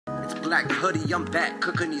black hoodie, I'm back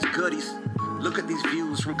cooking these goodies. Look at these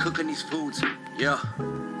views from cooking these foods. Yeah.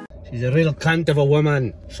 She's a real cunt of a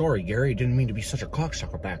woman. Sorry, Gary, didn't mean to be such a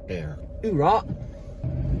cocksucker back there. You rot.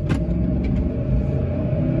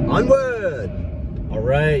 Onward!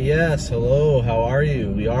 Alright, yes, hello, how are you?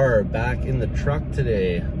 We are back in the truck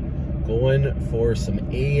today, going for some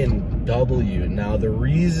A&W. Now, the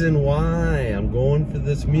reason why I'm going for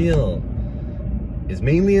this meal is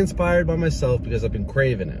mainly inspired by myself because I've been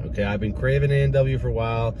craving it, okay? I've been craving A&W for a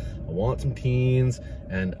while. I want some teens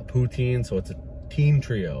and a poutine, so it's a teen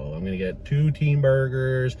trio. I'm gonna get 2 teen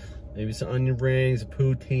burgers, maybe some onion rings, a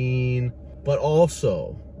poutine, but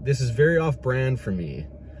also, this is very off-brand for me.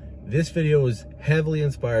 This video was heavily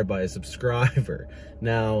inspired by a subscriber.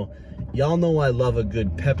 Now, y'all know I love a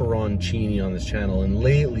good pepperoncini on this channel, and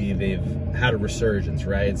lately they've had a resurgence,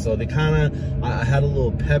 right? So they I had a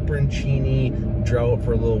little pepperoncini drought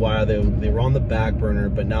for a little while. They were on the back burner,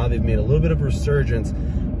 but now they've made a little bit of a resurgence.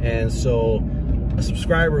 And so a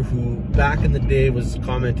subscriber who back in the day was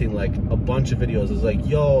commenting like a bunch of videos was like,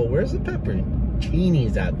 yo, where's the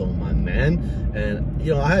pepperoncinis at though, my man? And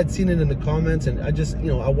you know, I had seen it in the comments, and I just, you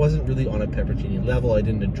know, I wasn't really on a pepperoncini level. I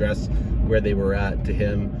didn't address where they were at to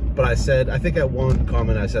him, but I said, I think at one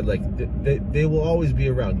comment I said like, they will always be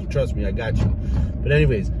around, trust me, I got you. But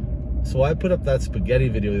anyways, so I put up that spaghetti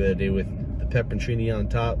video the other day with the pepperoncini on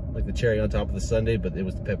top, like the cherry on top of the sundae, but it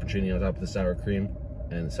was the pepperoncini on top of the sour cream.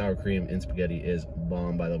 And the sour cream in spaghetti is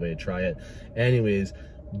bomb, by the way. Try it. Anyways,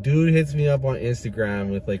 dude hits me up on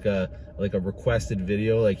Instagram with like a requested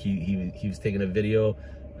video. Like he was taking a video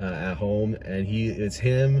at home, and it's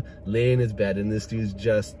him laying in his bed, and this dude's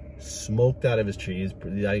just smoked out of his tree. I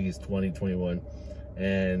think he's 20, 21,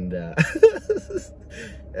 and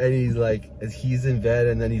and he's like, he's in bed,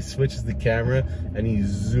 and then he switches the camera and he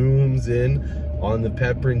zooms in on the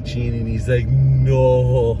pepperoncini, and he's like,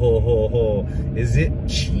 no, is it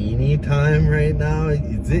chini time right now?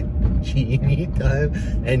 Is it chini time?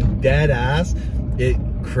 And dead ass, it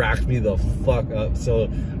cracked me the fuck up. So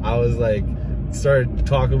I was like, started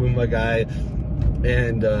talking with my guy,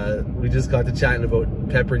 and we just got to chatting about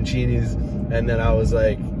pepperoncinis, and then I was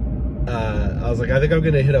like, I think I'm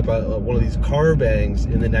gonna hit up one of these car bangs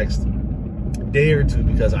in the next day or two,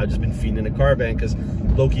 because I've just been feeding a car bang, because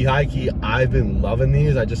low-key, high-key, I've been loving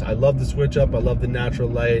these. I love the switch up. I love the natural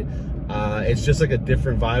light. It's just like a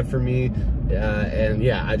different vibe for me, and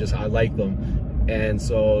yeah, I like them. And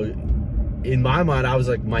so in my mind, I was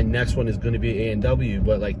like, my next one is going to be A&W,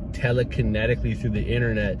 but like telekinetically through the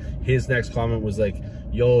internet, his next comment was like,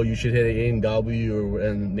 yo, you should hit A&W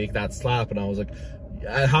and make that slap. And I was like,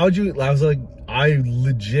 how'd you? I was like, I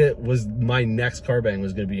legit was, my next car bang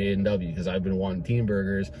was going to be A&W, because I've been wanting teen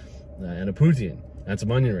burgers and a poutine and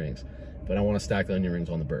some onion rings, but I want to stack the onion rings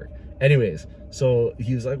on the burger. Anyways, so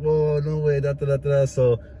he was like, whoa, no way, da da da da.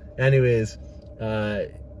 So anyways,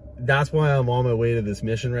 that's why I'm on my way to this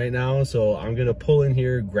mission right now. So I'm gonna pull in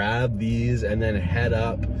here, grab these, and then head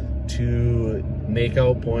up to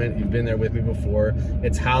Makeout Point. You've been there with me before.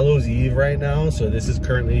 It's Hallows Eve right now, so this is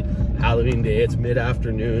currently Halloween day. It's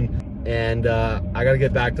mid-afternoon, and I gotta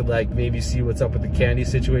get back to like maybe see what's up with the candy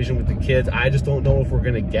situation with the kids. I just don't know if we're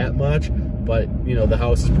gonna get much, but you know, the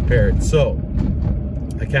house is prepared. So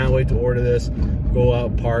I can't wait to order this, go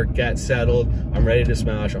out, park, get settled. I'm ready to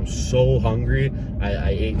smash. I'm so hungry.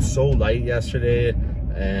 I ate so light yesterday,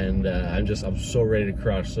 and I'm so ready to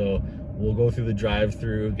crush. So we'll go through the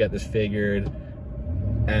drive-through, get this figured,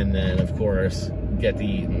 and then of course get to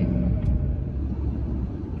eating.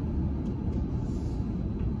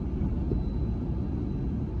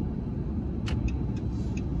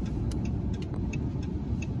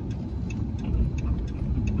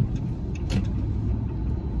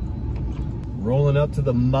 Rolling up to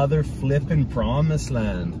the mother flipping promised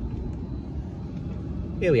land.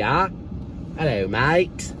 Here we are. Hello,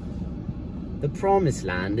 mate. The promised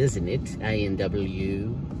land, isn't it?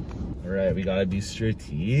 A&W. All right, we gotta be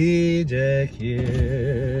strategic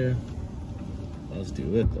here. Let's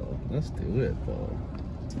do it though. Let's do it though.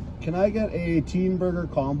 Can I get a teen burger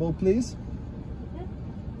combo, please? Yeah.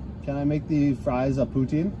 Can I make the fries a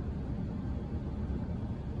poutine?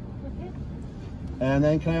 Okay. And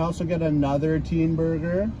then can I also get another teen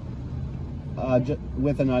burger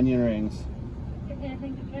with an onion rings?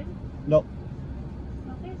 Anything to drink? Nope.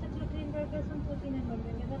 Okay, so 2 teen burgers, 1 poutine, and 1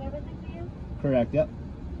 drink. Is that everything for you? Correct, yep.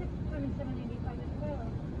 $27.85 as well.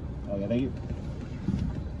 Okay, thank you.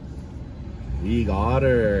 We got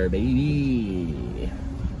her, baby.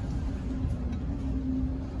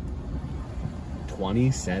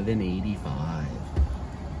 $27.85.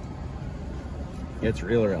 It's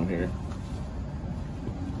real around here.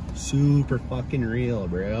 Super fucking real,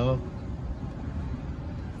 bro.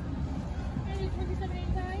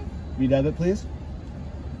 Be debit, please.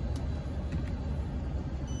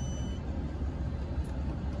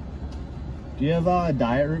 Do you have a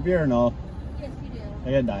diet root beer or no? Yes, we do.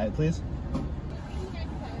 I got diet, please.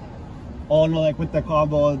 Oh no, like with the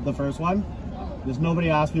combo, the first one? There's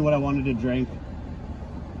nobody asked me what I wanted to drink.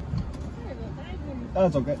 Sorry about that.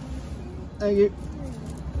 That's okay. Thank you.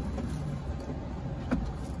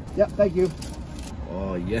 Yep, thank you.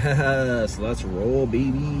 Oh yes, let's roll,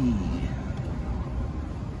 baby.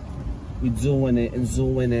 We doing it and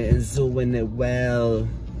doing it and doing it well.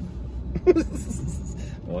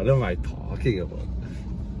 What am I talking about?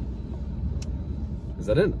 Is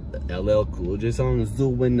that an LL Cool J song?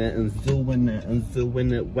 Doing it and doing it and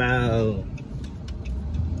doing it well.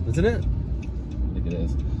 Isn't it? I think it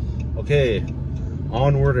is. Okay,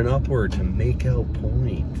 onward and upward to Make Out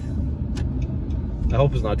Point. I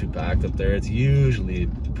hope it's not too packed up there. It's usually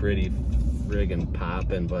pretty friggin'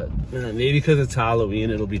 poppin', but maybe because it's Halloween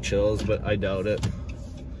it'll be chills, but I doubt it.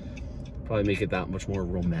 Probably make it that much more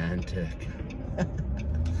romantic.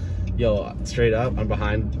 Yo, straight up, I'm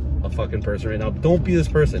behind a fucking person right now. Don't be this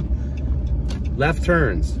person. Left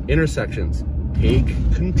turns, intersections, take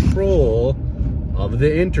control of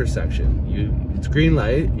the intersection. It's green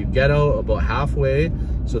light, you get out about halfway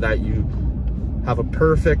so that you have a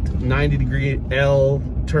perfect 90-degree L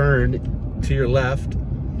turn to your left.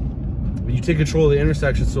 You take control of the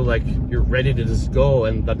intersection so like you're ready to just go,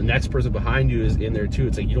 and the next person behind you is in there too.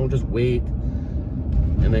 It's like you don't just wait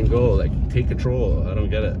and then go, like take control. I don't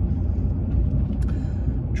get it.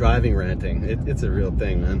 Driving ranting, it's a real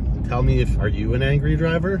thing, man. Tell me, are you an angry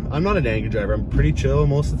driver? I'm not an angry driver. I'm pretty chill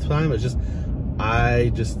most of the time. It's just,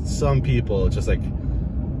 some people, it's just like,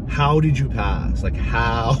 how did you pass? Like,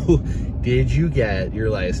 how did you get your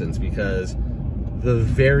license? Because the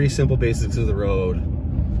very simple basics of the road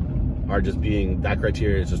are just being, that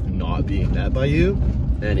criteria is just not being met by you,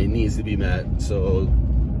 and it needs to be met so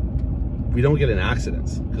we don't get in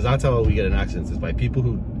accidents. Because that's how we get in accidents, is by people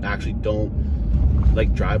who actually don't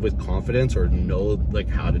like drive with confidence or know like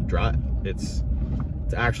how to drive. It's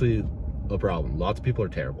actually a problem. Lots of people are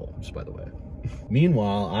terrible, just by the way.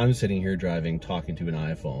 Meanwhile, I'm sitting here driving, talking to an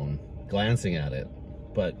iPhone, glancing at it.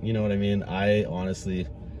 But you know what I mean? I honestly,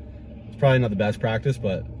 it's probably not the best practice,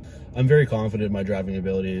 but I'm very confident in my driving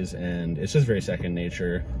abilities, and it's just very second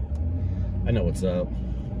nature. I know what's up.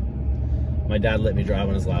 My dad let me drive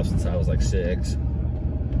on his lap since I was like 6.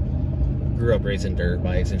 Grew up racing dirt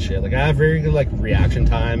bikes and shit. Like, I have very good like reaction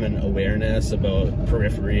time and awareness about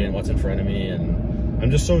periphery and what's in front of me, and I'm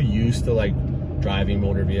just so used to like driving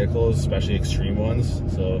motor vehicles, especially extreme ones.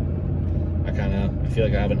 So I feel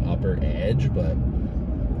like I have an upper edge, but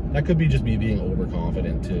that could be just me being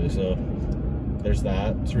overconfident too. So there's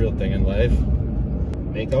that. It's a real thing in life.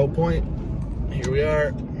 Make Out Point. Here we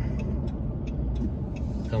are.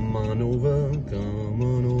 Come on over,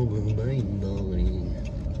 my darling.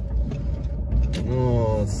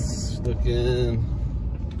 Oh, it's looking,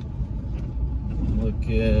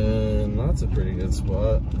 that's a pretty good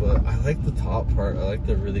spot, but I like the top part. I like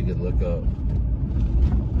the really good look up.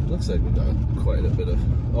 Looks like we got quite a bit of,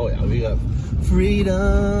 oh yeah, we got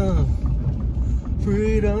freedom,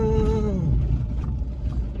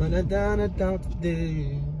 down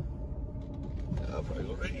today. I'll probably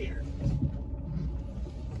go right here.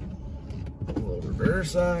 A little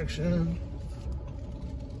reverse action.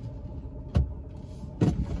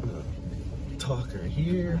 Talker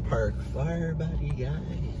here, park fire buddy guy.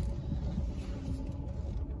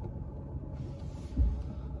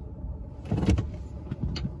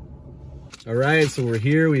 All right, so we're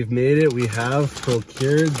here, we've made it. We have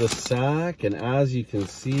procured the sack, and as you can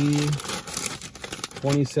see,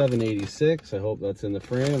 $27.86. I hope that's in the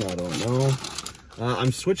frame, I don't know.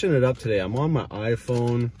 I'm switching it up today. I'm on my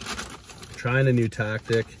iPhone, trying a new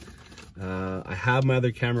tactic. I have my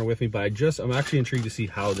other camera with me, but I'm actually intrigued to see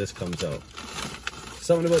how this comes out.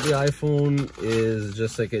 Something about the iPhone is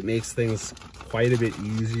just like, it makes things quite a bit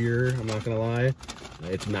easier, I'm not gonna lie.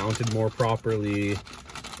 It's mounted more properly,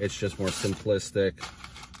 it's just more simplistic,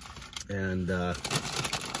 and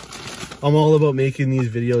I'm all about making these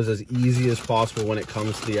videos as easy as possible when it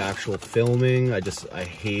comes to the actual filming. I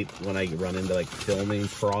hate when I run into like filming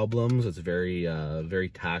problems. It's very very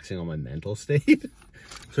taxing on my mental state.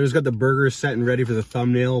 So I just got the burgers set and ready for the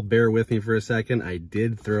thumbnail. Bear with me for a second. I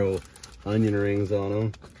did throw onion rings on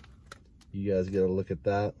them. You guys get a look at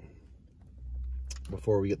that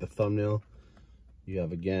before we get the thumbnail. You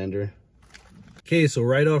have a gander. Okay, so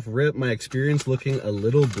right off rip, my experience looking a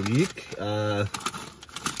little bleak.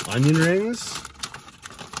 Onion rings,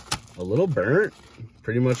 a little burnt,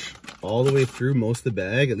 pretty much all the way through most of the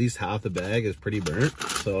bag. At least half the bag is pretty burnt.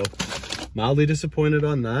 So mildly disappointed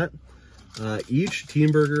on that. Each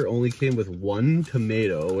teen burger only came with 1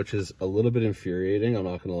 tomato, which is a little bit infuriating, I'm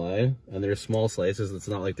not gonna lie. And they're small slices. It's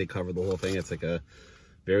not like they cover the whole thing. It's like a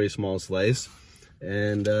very small slice.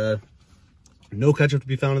 And no ketchup to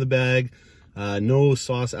be found in the bag. No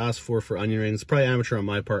sauce asked for onion rings. Probably amateur on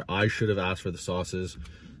my part. I should have asked for the sauces.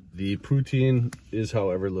 The poutine is,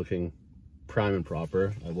 however, looking prime and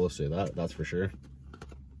proper. I will say that, that's for sure.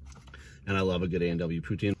 And I love a good A&W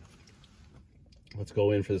poutine. Let's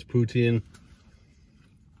go in for this poutine.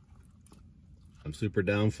 I'm super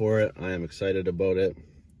down for it. I am excited about it.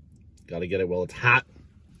 Got to get it while it's hot.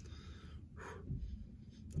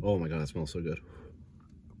 Oh my God, it smells so good.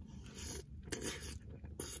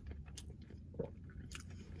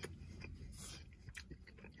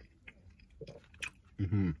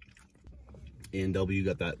 A&W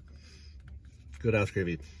got that good ass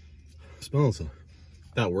gravy. Smells.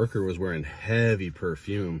 That worker was wearing heavy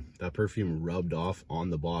perfume. That perfume rubbed off on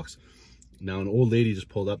the box. Now an old lady just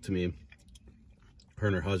pulled up to me. Her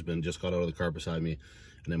and her husband just got out of the car beside me.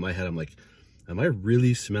 And in my head, I'm like, am I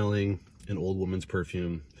really smelling an old woman's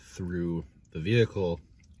perfume through the vehicle?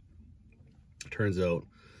 Turns out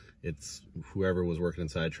it's whoever was working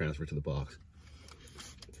inside transferred to the box.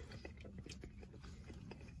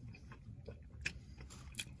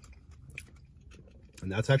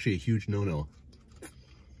 And that's actually a huge no-no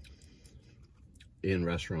in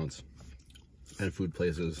restaurants and food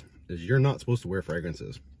places, is you're not supposed to wear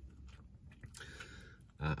fragrances.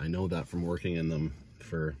 I know that from working in them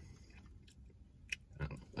for, I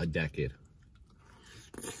don't know, a decade.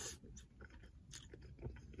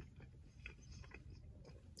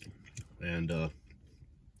 And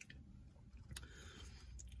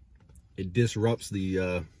it disrupts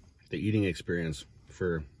the eating experience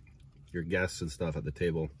for your guests and stuff at the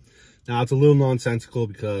table. Now, it's a little nonsensical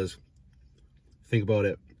because, think about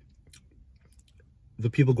it, the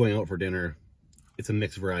people going out for dinner, it's a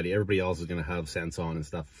mixed variety. Everybody else is going to have scents on and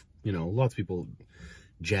stuff. You know, lots of people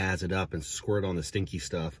jazz it up and squirt on the stinky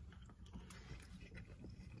stuff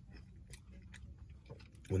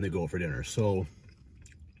when they go out for dinner. So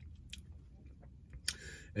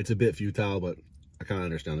it's a bit futile, but I kind of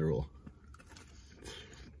understand the rule.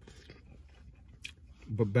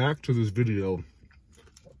 But back to this video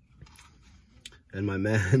and my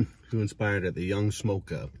man who inspired it, the young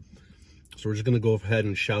smoker. So we're just gonna go ahead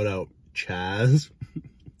and shout out Chaz.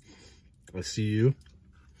 I see you.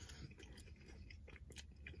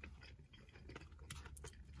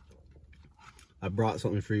 I brought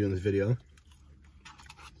something for you in this video.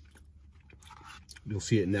 You'll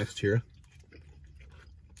see it next here.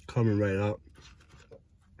 Coming right up.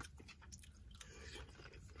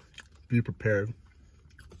 Be prepared.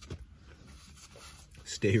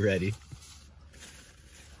 Stay ready,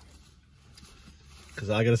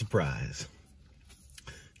 because I got a surprise.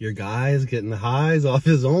 Your guy is getting highs off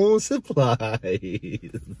his own supply. I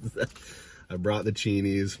brought the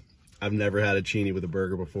cheenies. I've never had a cheenie with a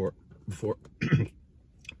burger before,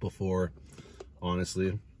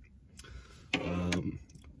 honestly.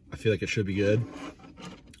 I feel like it should be good.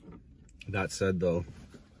 That said, though,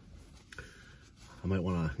 I might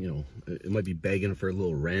want to, you know, it might be begging for a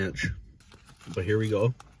little ranch. But here we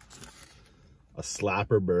go. A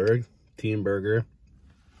slapper burger, teen burger.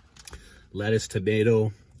 Lettuce,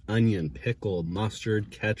 tomato, onion, pickle,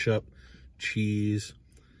 mustard, ketchup, cheese,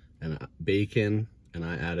 and bacon. And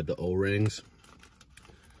I added the O-rings.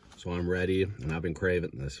 So I'm ready, and I've been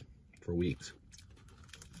craving this for weeks.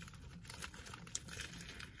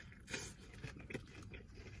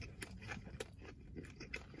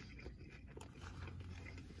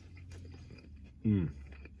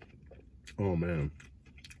 Oh man.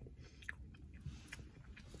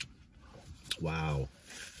 Wow.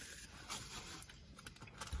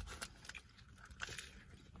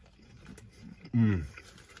 Here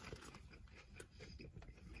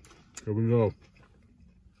we go.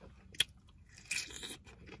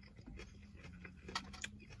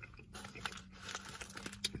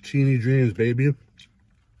 Cheenie dreams, baby.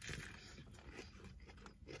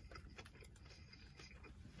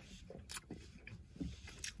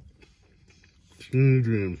 Cheenie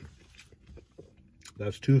dreams.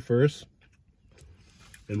 That's 2 firsts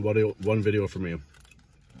in one video for me.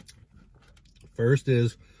 First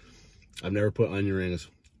is, I've never put onion rings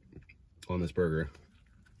on this burger.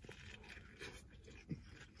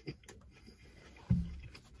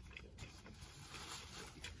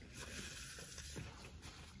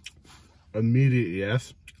 Immediate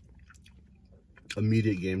yes.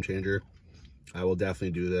 Immediate game changer. I will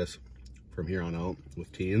definitely do this from here on out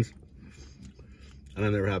with teens. And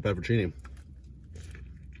I've never had pepperoni.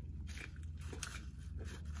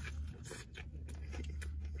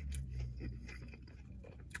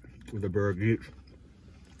 With a burger each.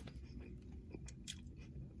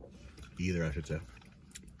 Either, I should say.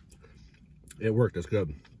 It worked, it's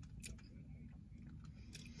good.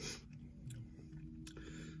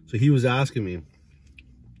 So he was asking me,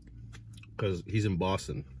 because he's in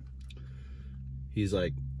Boston. He's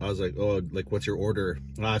like, I was like, oh, like, what's your order?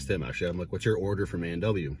 I asked him, actually, I'm like, what's your order from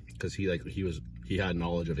A&W? Because he had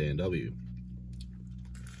knowledge of A&W.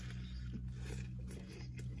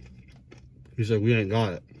 He's like, we ain't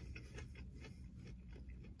got it.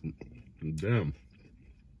 Damn.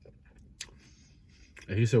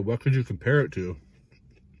 And he said, what could you compare it to?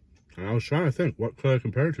 And I was trying to think, what could I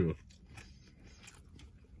compare it to?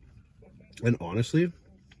 And honestly,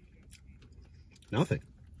 nothing.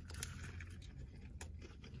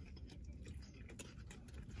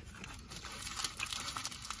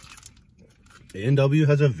 A&W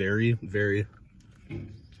has a very, very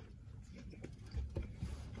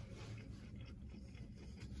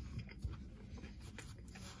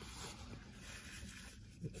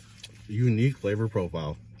unique flavor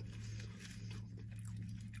profile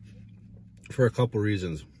for a couple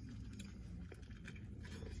reasons.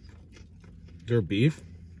 Their beef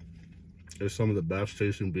is some of the best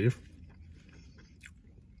tasting beef,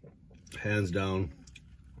 hands down,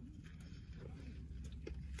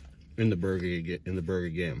 in the burger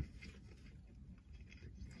game.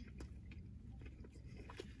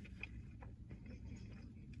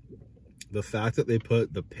 The fact that they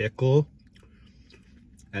put the pickle,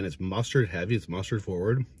 and it's mustard heavy, it's mustard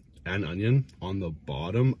forward, and onion on the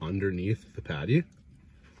bottom underneath the patty.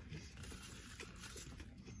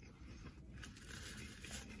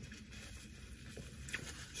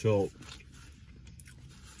 So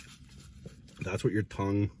that's what your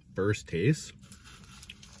tongue first tastes,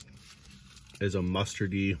 is a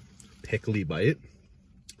mustardy, pickly bite.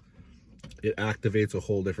 It activates a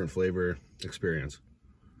whole different flavor experience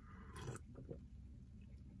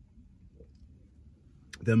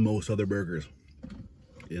than most other burgers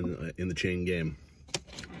in the chain game.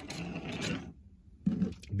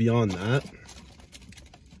 Beyond that,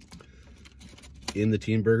 in the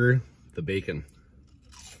team burger, the bacon.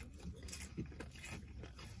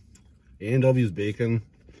 A&W's bacon,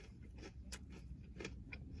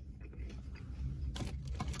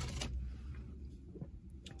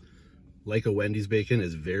 like a Wendy's bacon,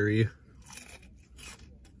 is very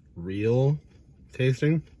real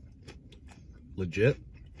tasting, legit,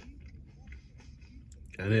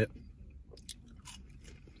 and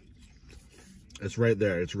it's right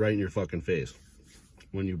there. It's right in your fucking face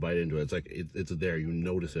when you bite into it. It's like it's there. You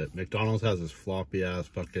notice it. McDonald's has this floppy ass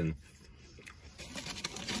fucking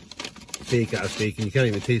fake ass bacon. You can't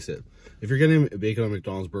even taste it. If you're getting bacon on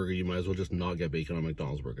McDonald's burger, you might as well just not get bacon on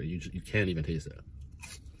McDonald's burger. You can't even taste it.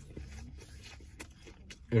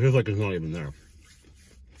 It feels like it's not even there.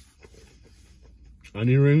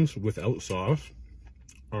 Onion rings without sauce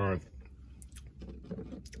are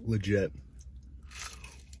legit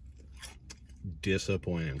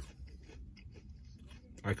disappointing.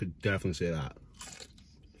 I could definitely say that.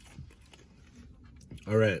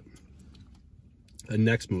 All right. The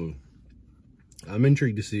next move. I'm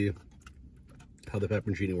intrigued to see how the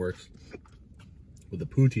pepperoncini works with the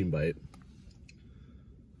poutine bite,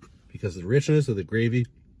 because the richness of the gravy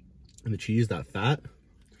and the cheese, that fat,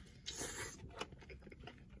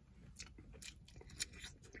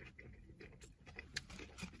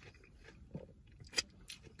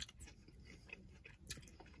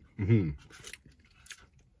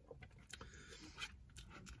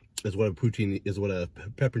 is what a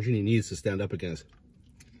pepperoncini needs to stand up against,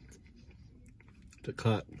 to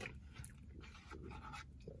cut.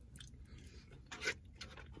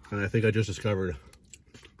 And I think I just discovered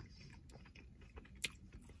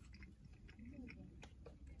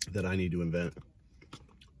that I need to invent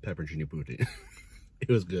pepperoncini poutine. It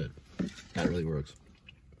was good. That really works.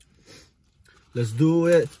 Let's do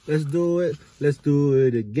it. Let's do it. Let's do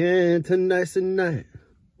it again tonight's the night.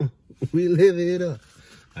 We live it up.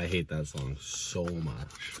 I hate that song so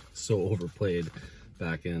much. So overplayed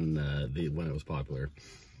back in when it was popular.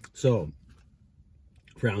 So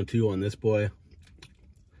round 2 on this boy,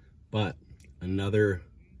 but another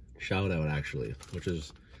shout out actually, which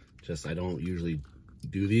is just, I don't usually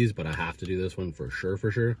do these, but I have to do this one for sure.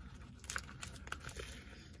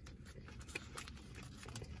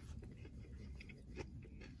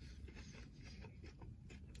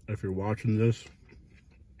 If you're watching this,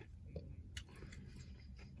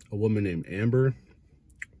 a woman named Amber,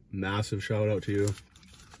 massive shout out to you.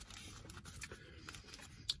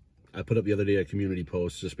 I put up the other day a community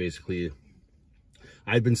post, just basically,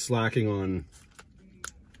 I've been slacking on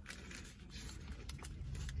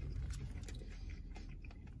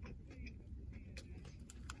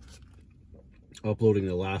uploading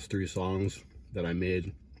the last 3 songs that I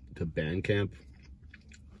made to Bandcamp,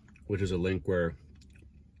 which is a link where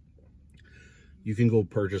you can go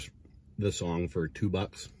purchase the song for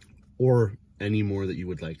 $2 or any more that you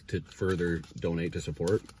would like to further donate to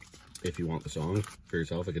support. If you want the song for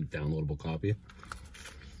yourself, like a downloadable copy.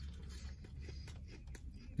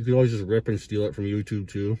 You can always just rip and steal it from YouTube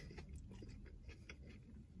too.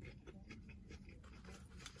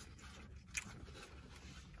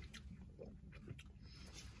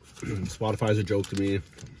 Spotify's a joke to me.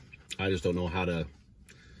 I just don't know how to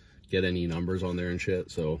get any numbers on there and shit.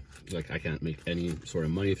 So like I can't make any sort of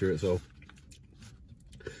money through it. So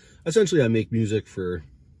essentially I make music for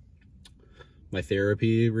my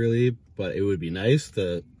therapy, really, but it would be nice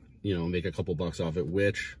to, you know, make a couple bucks off it,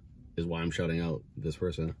 which is why I'm shouting out this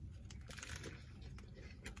person.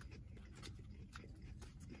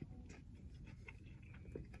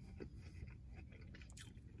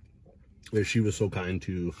 If she was so kind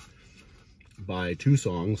to buy 2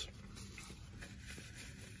 songs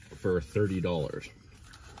for $30.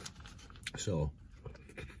 So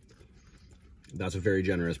that's a very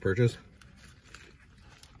generous purchase.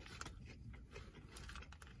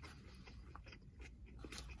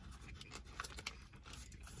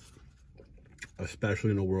 Especially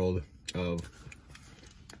in a world of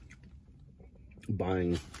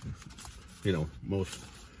buying, you know, most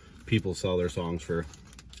people sell their songs for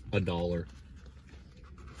 $1.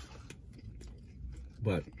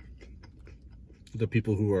 But the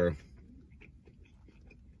people who are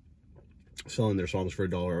selling their songs for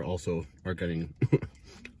 $1 also are getting,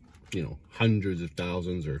 you know, hundreds of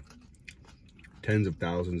thousands or tens of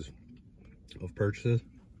thousands of purchases.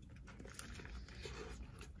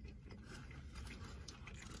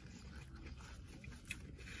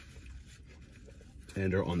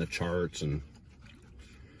 And are on the charts and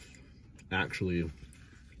actually,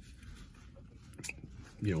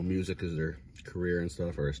 you know, music is their career and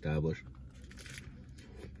stuff, are established.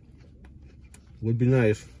 Would be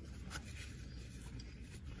nice.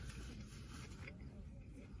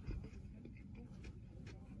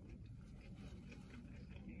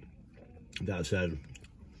 That said,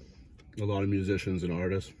 a lot of musicians and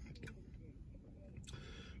artists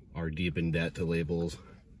are deep in debt to labels,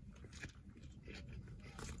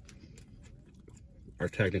 are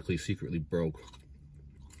technically secretly broke.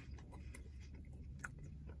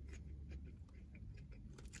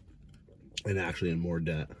 And actually in more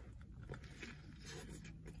debt.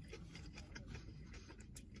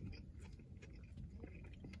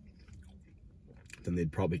 Than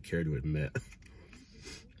they'd probably care to admit.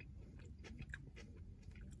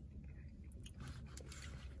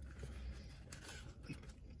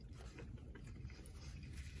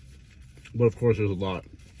 But of course there's a lot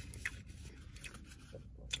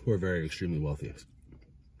who are very extremely wealthy.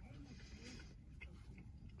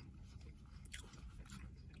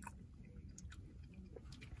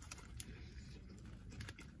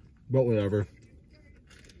 But whatever.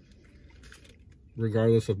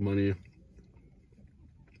 Regardless of money,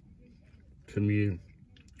 to me,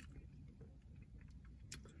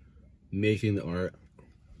 making the art,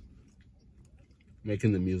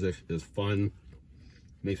 making the music is fun,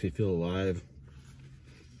 makes me feel alive.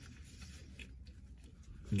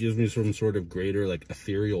 Gives me some sort of greater, like,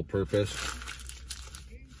 ethereal purpose.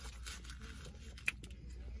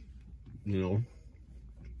 You know?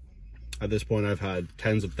 At this point, I've had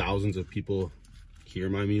tens of thousands of people hear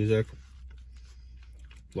my music.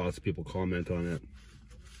 Lots of people comment on it.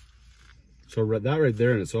 So that right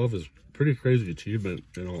there in itself is a pretty crazy achievement,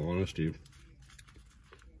 in all honesty.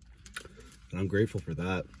 And I'm grateful for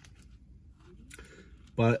that.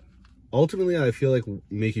 But ultimately, I feel like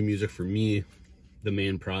making music for me, the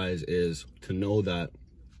main prize is to know that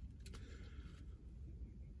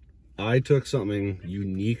I took something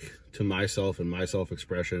unique to myself and my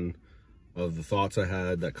self-expression of the thoughts I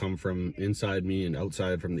had that come from inside me and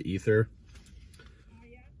outside from the ether.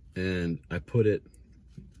 And I put it,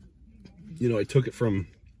 you know, I took it from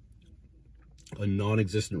a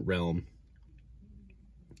non-existent realm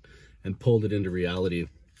and pulled it into reality,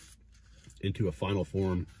 into a final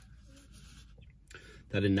form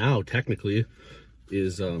that it now technically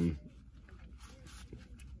is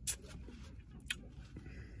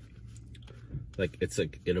like, it's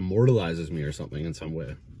like it immortalizes me or something in some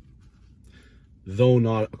way, though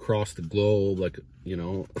not across the globe. Like, you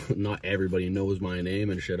know, not everybody knows my name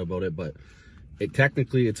and shit about it, but it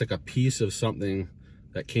technically, it's like a piece of something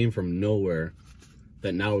that came from nowhere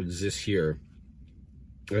that now exists here.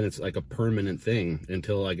 And it's like a permanent thing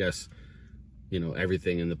until, I guess, you know,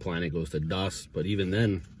 everything in the planet goes to dust. But even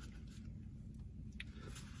then,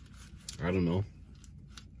 I don't know.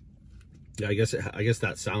 Yeah, I guess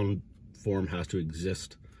that sound form has to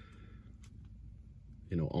exist,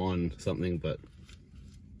 you know, on something, but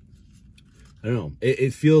I don't know.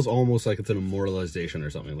 It feels almost like it's an immortalization or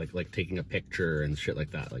something, like taking a picture and shit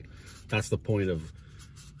like that. Like, that's the point of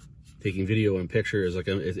taking video and pictures. Like,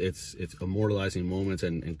 it's immortalizing moments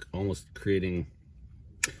and almost creating.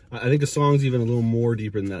 I think a song's even a little more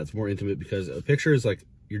deeper than that. It's more intimate, because a picture is like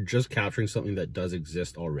you're just capturing something that does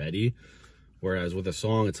exist already, whereas with a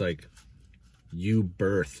song, it's like you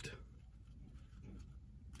birthed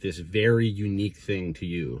this very unique thing to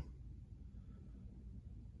you.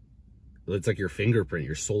 It's like your fingerprint,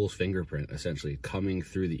 your soul's fingerprint, essentially coming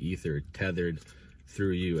through the ether, tethered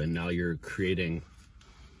through you, and now you're creating,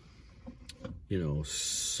 you know,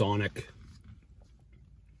 sonic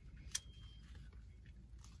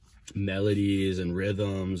melodies and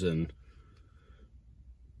rhythms and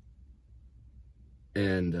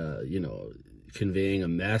you know, conveying a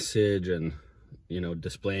message and, you know,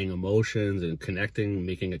 displaying emotions and connecting,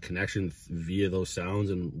 making a connection via those sounds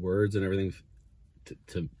and words and everything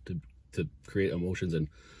to create emotions in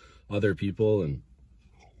other people. And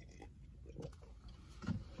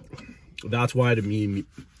that's why, to me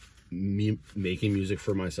making music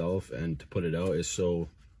for myself and to put it out is so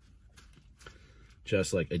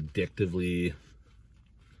just like addictively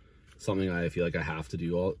something I feel like I have to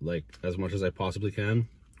do all, like, as much as I possibly can,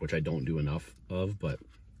 which I don't do enough of. But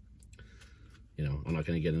you know, I'm not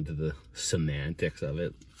going to get into the semantics of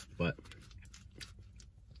it, but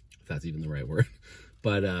if that's even the right word.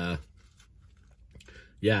 But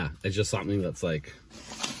yeah, it's just something that's like,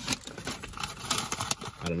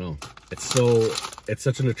 I don't know, it's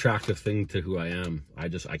such an attractive thing to who I am. I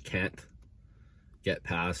can't get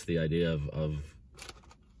past the idea of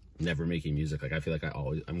never making music. Like, I feel like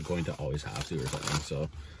I'm going to always have to or something. So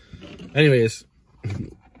anyways,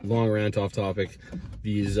 long rant off topic.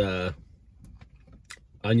 These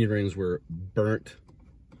onion rings were burnt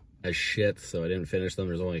as shit, so I didn't finish them.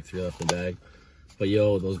 There's only like 3 left in the bag. But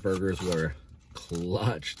yo, those burgers were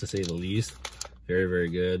clutch, to say the least. Very, very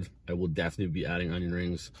good. I will definitely be adding onion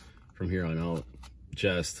rings from here on out.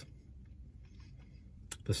 Just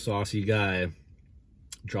the saucy guy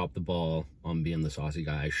dropped the ball on being the saucy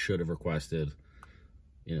guy. I should have requested,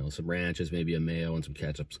 you know, some ranches, maybe a mayo and some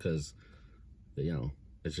ketchups, because, you know,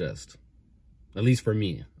 it's just, at least for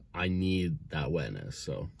me, I need that wetness.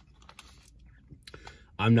 So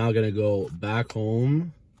I'm now gonna go back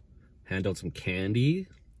home, hand out some candy,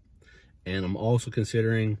 and I'm also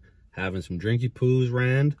considering having some drinky poos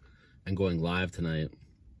ran and going live tonight,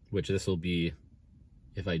 which this will be,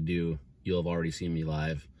 if I do, you'll have already seen me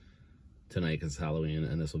live tonight because it's Halloween,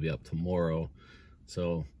 and this will be up tomorrow.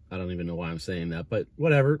 So I don't even know why I'm saying that, but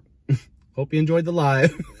whatever. Hope you enjoyed the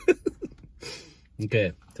live.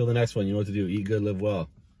 Okay, till the next one, you know what to do. Eat good, live well.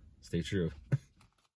 Stay true.